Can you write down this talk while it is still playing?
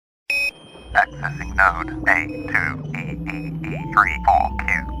Accessing node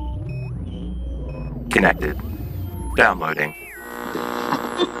A2EEE34Q. Connected. Downloading.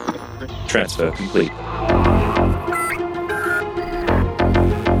 Transfer complete.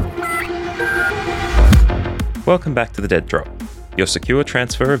 Welcome back to The Dead Drop, your secure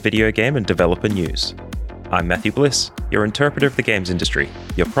transfer of video game and developer news. I'm Matthew Bliss, your interpreter of the games industry,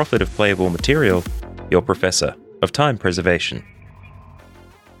 your prophet of playable material, your professor of time preservation.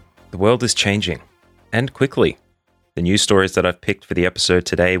 The world is changing, and quickly. The news stories that I've picked for the episode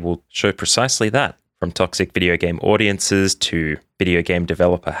today will show precisely that, from toxic video game audiences to video game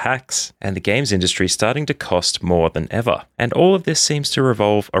developer hacks, and the games industry starting to cost more than ever. And all of this seems to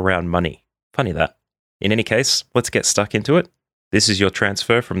revolve around money. Funny that. In any case, let's get stuck into it. This is your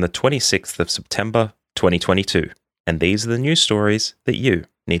transfer from the 26th of September, 2022, and these are the news stories that you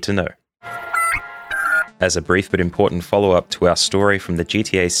need to know. As a brief but important follow-up to our story from the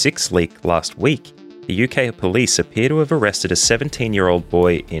GTA 6 leak last week, the UK police appear to have arrested a 17-year-old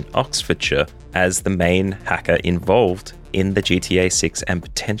boy in Oxfordshire as the main hacker involved in the GTA 6 and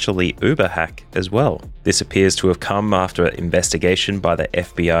potentially Uber hack as well. This appears to have come after an investigation by the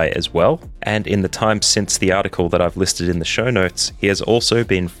FBI as well, and in the time since the article that I've listed in the show notes, he has also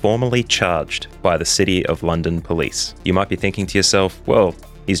been formally charged by the City of London Police. You might be thinking to yourself, well,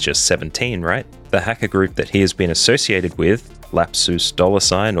 he's just 17, right? The hacker group that he has been associated with, Lapsus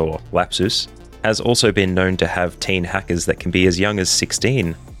 $, or Lapsus, has also been known to have teen hackers that can be as young as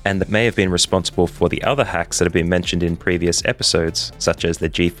 16, and that may have been responsible for the other hacks that have been mentioned in previous episodes, such as the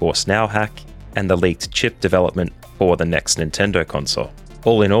GeForce Now hack and the leaked chip development for the next Nintendo console.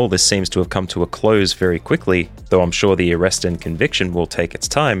 All in all, this seems to have come to a close very quickly, though I'm sure the arrest and conviction will take its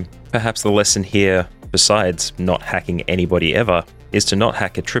time. Perhaps the lesson here, besides not hacking anybody ever, is to not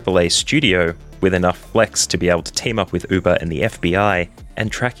hack a AAA studio with enough flex to be able to team up with Uber and the FBI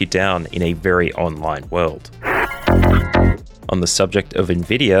and track you down in a very online world. On the subject of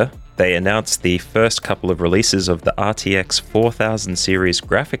Nvidia, they announced the first couple of releases of the RTX 4000 series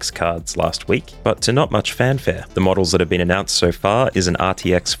graphics cards last week, but to not much fanfare. The models that have been announced so far is an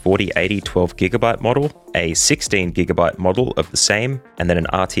RTX 4080 12GB model, a 16GB model of the same, and then an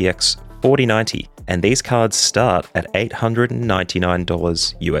RTX 4090, and these cards start at $899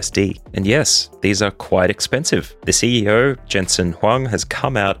 USD. And yes, these are quite expensive. The CEO, Jensen Huang, has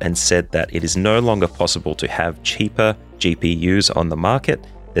come out and said that it is no longer possible to have cheaper GPUs on the market,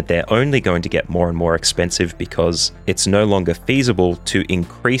 that they're only going to get more and more expensive because it's no longer feasible to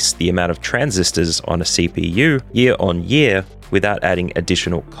increase the amount of transistors on a CPU year on year without adding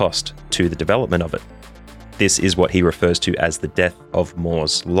additional cost to the development of it. This is what he refers to as the death of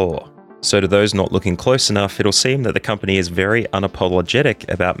Moore's Law. So to those not looking close enough, it'll seem that the company is very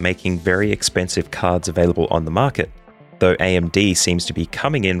unapologetic about making very expensive cards available on the market, though AMD seems to be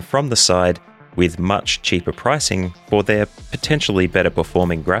coming in from the side with much cheaper pricing for their potentially better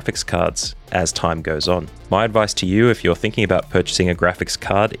performing graphics cards as time goes on. My advice to you, if you're thinking about purchasing a graphics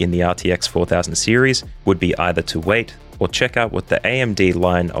card in the RTX 4000 series, would be either to wait or check out what the AMD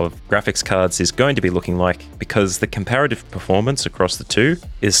line of graphics cards is going to be looking like, because the comparative performance across the two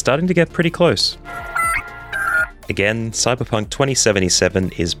is starting to get pretty close. Again, Cyberpunk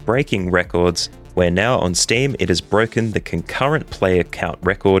 2077 is breaking records, where now on Steam it has broken the concurrent player count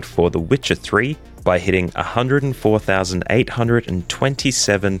record for The Witcher 3 by hitting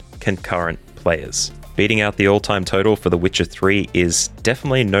 104,827 concurrent players. Beating out the all-time total for The Witcher 3 is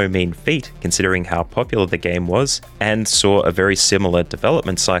definitely no mean feat, considering how popular the game was, and saw a very similar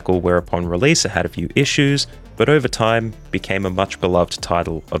development cycle where upon release it had a few issues, but over time became a much beloved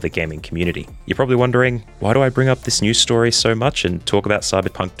title of the gaming community. You're probably wondering, why do I bring up this news story so much and talk about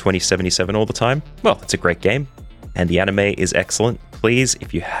Cyberpunk 2077 all the time? Well, it's a great game, and the anime is excellent. Please,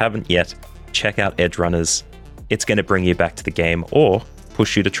 if you haven't yet, check out Edge Runners. It's going to bring you back to the game or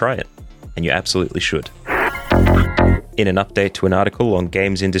push you to try it. And you absolutely should. In an update to an article on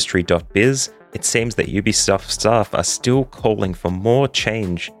gamesindustry.biz, it seems that Ubisoft staff are still calling for more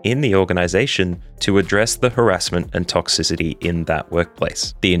change in the organization to address the harassment and toxicity in that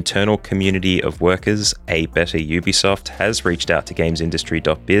workplace. The internal community of workers, A Better Ubisoft, has reached out to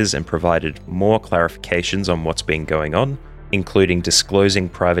gamesindustry.biz and provided more clarifications on what's been going on, including disclosing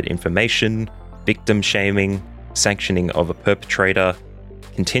private information, victim shaming, sanctioning of a perpetrator,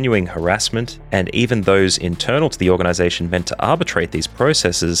 continuing harassment, and even those internal to the organization meant to arbitrate these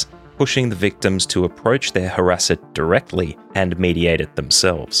processes, pushing the victims to approach their harasser directly and mediate it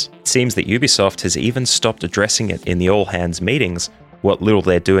themselves. It seems that Ubisoft has even stopped addressing it in the all-hands meetings, what little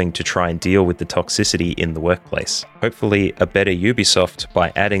they're doing to try and deal with the toxicity in the workplace. Hopefully, a better Ubisoft,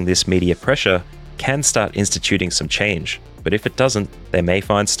 by adding this media pressure, can start instituting some change. but if it doesn't, they may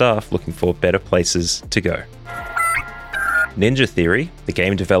find staff looking for better places to go. Ninja Theory, the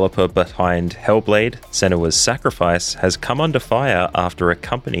game developer behind Hellblade: Senua's Sacrifice, has come under fire after a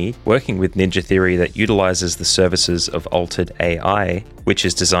company working with Ninja Theory that utilizes the services of Altered AI, which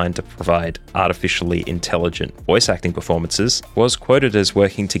is designed to provide artificially intelligent voice acting performances, was quoted as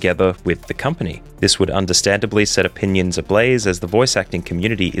working together with the company. This would understandably set opinions ablaze, as the voice acting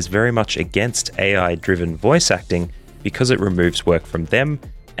community is very much against AI-driven voice acting because it removes work from them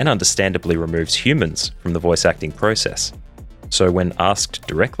and understandably removes humans from the voice acting process. So when asked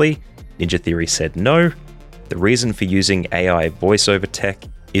directly, Ninja Theory said no. The reason for using AI voiceover tech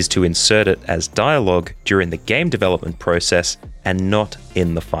is to insert it as dialogue during the game development process and not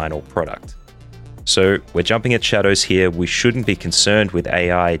in the final product. So we're jumping at shadows here. We shouldn't be concerned with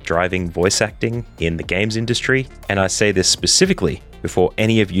AI driving voice acting in the games industry. And I say this specifically before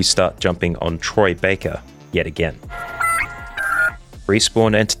any of you start jumping on Troy Baker yet again.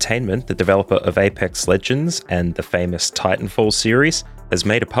 Respawn Entertainment, the developer of Apex Legends and the famous Titanfall series, has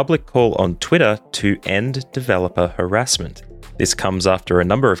made a public call on Twitter to end developer harassment. This comes after a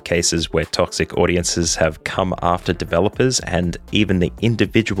number of cases where toxic audiences have come after developers and even the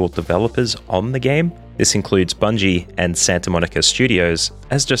individual developers on the game. This includes Bungie and Santa Monica Studios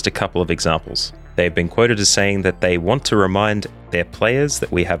as just a couple of examples. They've been quoted as saying that they want to remind their players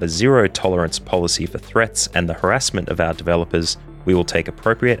that we have a zero-tolerance policy for threats and the harassment of our developers. We will take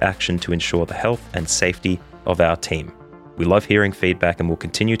appropriate action to ensure the health and safety of our team. We love hearing feedback and will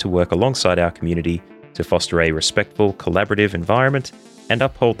continue to work alongside our community to foster a respectful, collaborative environment and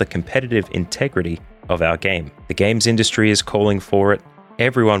uphold the competitive integrity of our game. The games industry is calling for it.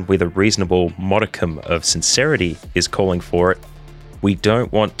 Everyone with a reasonable modicum of sincerity is calling for it. We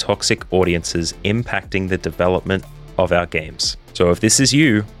don't want toxic audiences impacting the development of our games. So if this is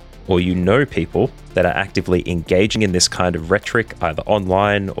you, or you know people that are actively engaging in this kind of rhetoric, either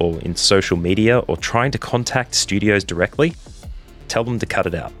online or in social media, or trying to contact studios directly, tell them to cut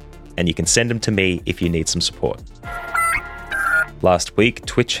it out. And you can send them to me if you need some support. Last week,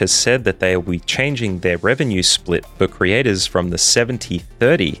 Twitch has said that they will be changing their revenue split for creators from the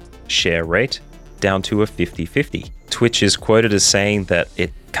 70-30 share rate down to a 50-50. Twitch is quoted as saying that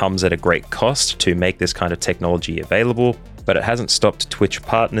it comes at a great cost to make this kind of technology available, but it hasn't stopped Twitch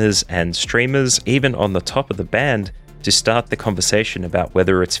partners and streamers, even on the top of the band, to start the conversation about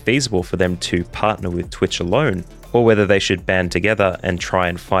whether it's feasible for them to partner with Twitch alone, or whether they should band together and try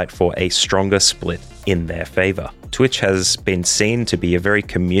and fight for a stronger split in their favor. Twitch has been seen to be a very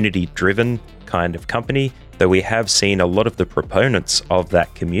community-driven kind of company, though we have seen a lot of the proponents of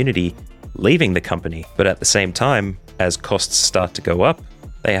that community leaving the company. But at the same time, as costs start to go up,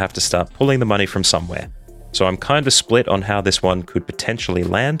 they have to start pulling the money from somewhere. So I'm kind of split on how this one could potentially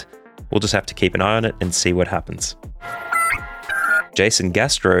land. We'll just have to keep an eye on it and see what happens. Jason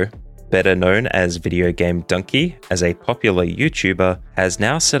Gastro, better known as Video Game Donkey, as a popular YouTuber, has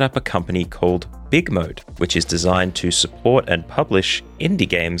now set up a company called Big Mode, which is designed to support and publish indie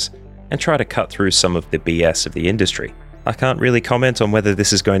games and try to cut through some of the BS of the industry. I can't really comment on whether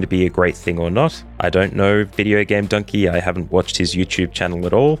this is going to be a great thing or not. I don't know Video Game Donkey. I haven't watched his YouTube channel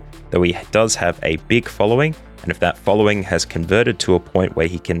at all, though he does have a big following. And if that following has converted to a point where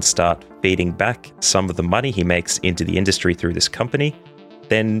he can start feeding back some of the money he makes into the industry through this company,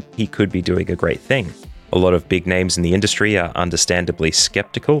 then he could be doing a great thing. A lot of big names in the industry are understandably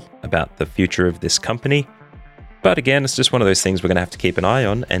skeptical about the future of this company. But again, it's just one of those things we're going to have to keep an eye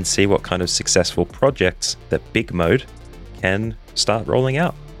on and see what kind of successful projects that Big Mode can start rolling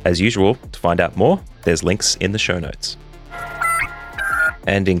out. As usual, to find out more, there's links in the show notes.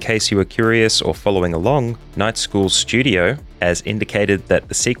 And in case you were curious or following along, Night School Studio has indicated that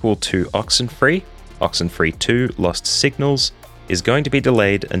the sequel to Oxenfree, Oxenfree 2 Lost Signals, is going to be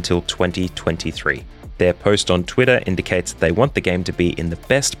delayed until 2023. Their post on Twitter indicates that they want the game to be in the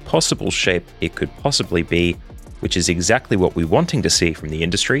best possible shape it could possibly be, which is exactly what we're wanting to see from the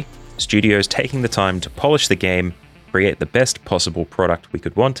industry. Studios taking the time to polish the game, create the best possible product we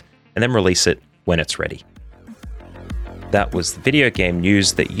could want, and then release it when it's ready. That was the video game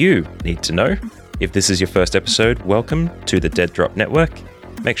news that you need to know. If this is your first episode, welcome to the Dead Drop Network.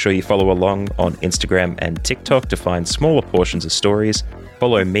 Make sure you follow along on Instagram and TikTok to find smaller portions of stories.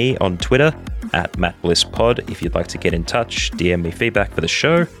 Follow me on Twitter at MattBlissPod if you'd like to get in touch, DM me feedback for the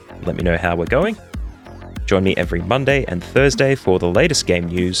show, let me know how we're going. Join me every Monday and Thursday for the latest game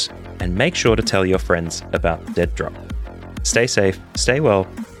news, and make sure to tell your friends about the Dead Drop. Stay safe, stay well,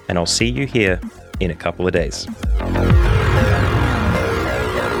 and I'll see you here in a couple of days.